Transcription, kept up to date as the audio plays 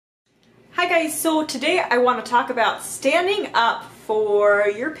Hi guys, so today I want to talk about standing up for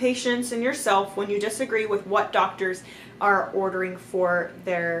your patients and yourself when you disagree with what doctors are ordering for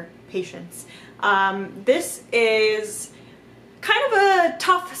their patients. This is kind of a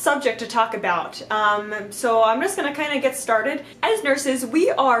tough subject to talk about, so I'm just going to kind of get started. As nurses, we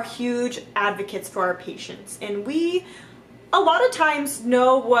are huge advocates for our patients, and we a lot of times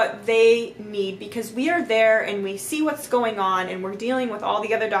know what they need because we are there and we see what's going on and we're dealing with all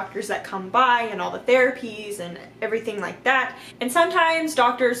the other doctors that come by and all the therapies and everything like that. And sometimes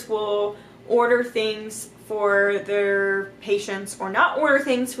doctors will order things for their patients or not order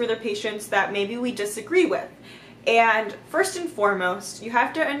things for their patients that maybe we disagree with. And first and foremost, you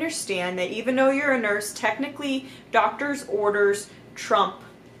have to understand that even though you're a nurse, technically doctors' orders trump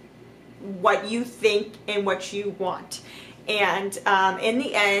what you think and what you want. And in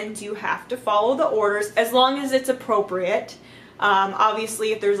the end, you have to follow the orders as long as it's appropriate.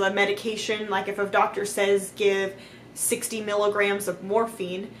 Obviously, if there's a medication, like if a doctor says give 60 milligrams of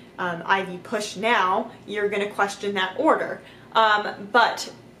morphine, IV push now, you're going to question that order.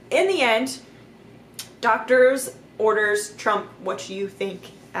 But in the end, doctors' orders trump what you think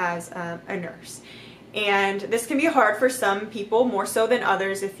as a nurse. And this can be hard for some people, more so than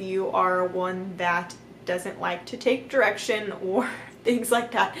others, if you are one that doesn't like to take direction or things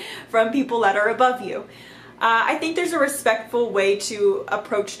like that from people that are above you. I think there's a respectful way to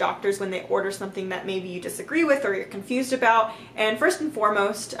approach doctors when they order something that maybe you disagree with or you're confused about. And first and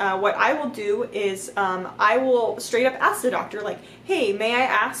foremost, what I will do is I will straight up ask the doctor, like, hey, may I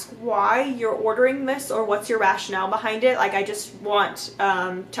ask why you're ordering this, or what's your rationale behind it? Like, I just want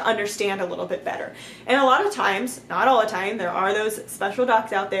to understand a little bit better. And a lot of times, not all the time, there are those special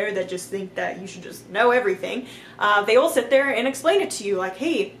docs out there that just think that you should just know everything. They will sit there and explain it to you, like,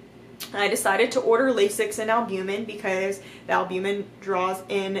 hey, I decided to order Lasix and albumin because the albumin draws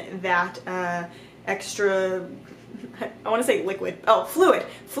in that extra, I want to say liquid, oh,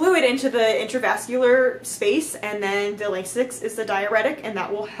 fluid into the intravascular space, and then the Lasix is the diuretic, and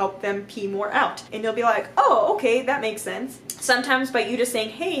that will help them pee more out. And you'll be like, oh, okay, that makes sense. Sometimes by you just saying,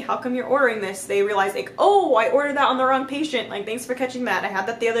 hey, how come you're ordering this, they realize, like, oh, I ordered that on the wrong patient. Like, thanks for catching that. I had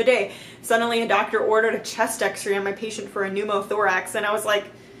that the other day. Suddenly a doctor ordered a chest x-ray on my patient for a pneumothorax, and I was like,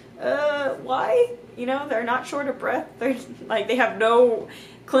 why? You know, they're not short of breath. They're like, they have no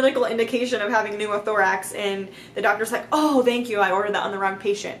clinical indication of having pneumothorax, and the doctor's like, oh, thank you, I ordered that on the wrong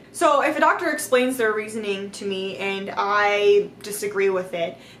patient. So if a doctor explains their reasoning to me and I disagree with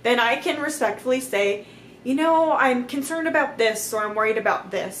it, then I can respectfully say, you know, I'm concerned about this, or I'm worried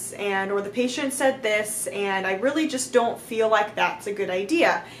about this, and or the patient said this, and I really just don't feel like that's a good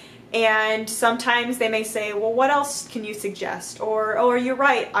idea. And sometimes they may say, well, what else can you suggest? Or, oh, you're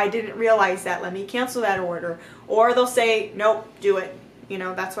right, I didn't realize that, let me cancel that order. Or they'll say, nope, do it. You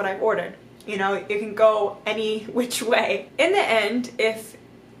know, that's what I've ordered. You know, it can go any which way. In the end, if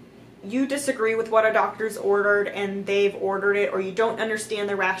you disagree with what a doctor's ordered and they've ordered it, or you don't understand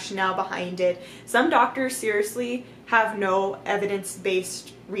the rationale behind it, some doctors seriously have no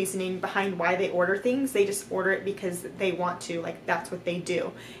evidence-based reasoning behind why they order things. They just order it because they want to, like, that's what they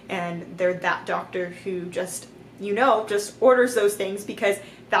do. And they're that doctor who just, you know, just orders those things because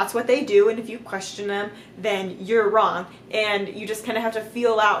that's what they do, and if you question them, then you're wrong. And you just kind of have to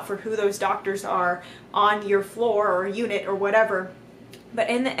feel out for who those doctors are on your floor or unit or whatever. But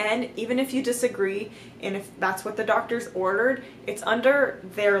in the end, even if you disagree, and if that's what the doctor's ordered, it's under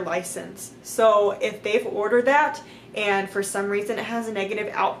their license. So if they've ordered that, and for some reason it has a negative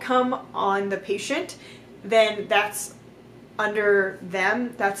outcome on the patient, then that's under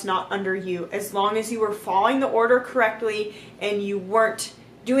them, that's not under you. As long as you were following the order correctly and you weren't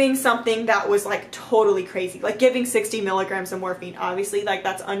doing something that was like totally crazy, like giving 60 milligrams of morphine, obviously, like,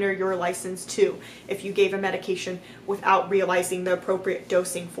 that's under your license too, if you gave a medication without realizing the appropriate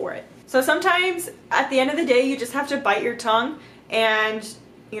dosing for it. So sometimes at the end of the day, you just have to bite your tongue and,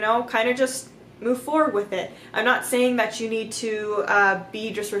 you know, kind of just move forward with it. I'm not saying that you need to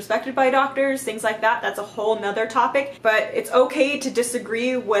be disrespected by doctors, things like that. That's a whole nother topic. But it's okay to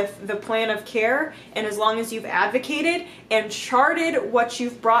disagree with the plan of care, and as long as you've advocated and charted what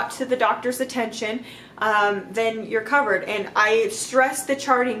you've brought to the doctor's attention, then you're covered. And I stress the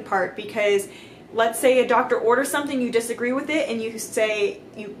charting part because let's say a doctor orders something, you disagree with it, and you say,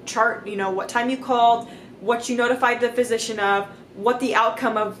 you chart, you know, what time you called, what you notified the physician of, what the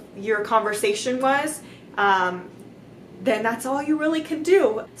outcome of your conversation was, then that's all you really can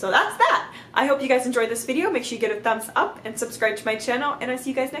do. So that's that. I hope you guys enjoyed this video. Make sure you give it a thumbs up and subscribe to my channel, and I'll see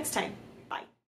you guys next time.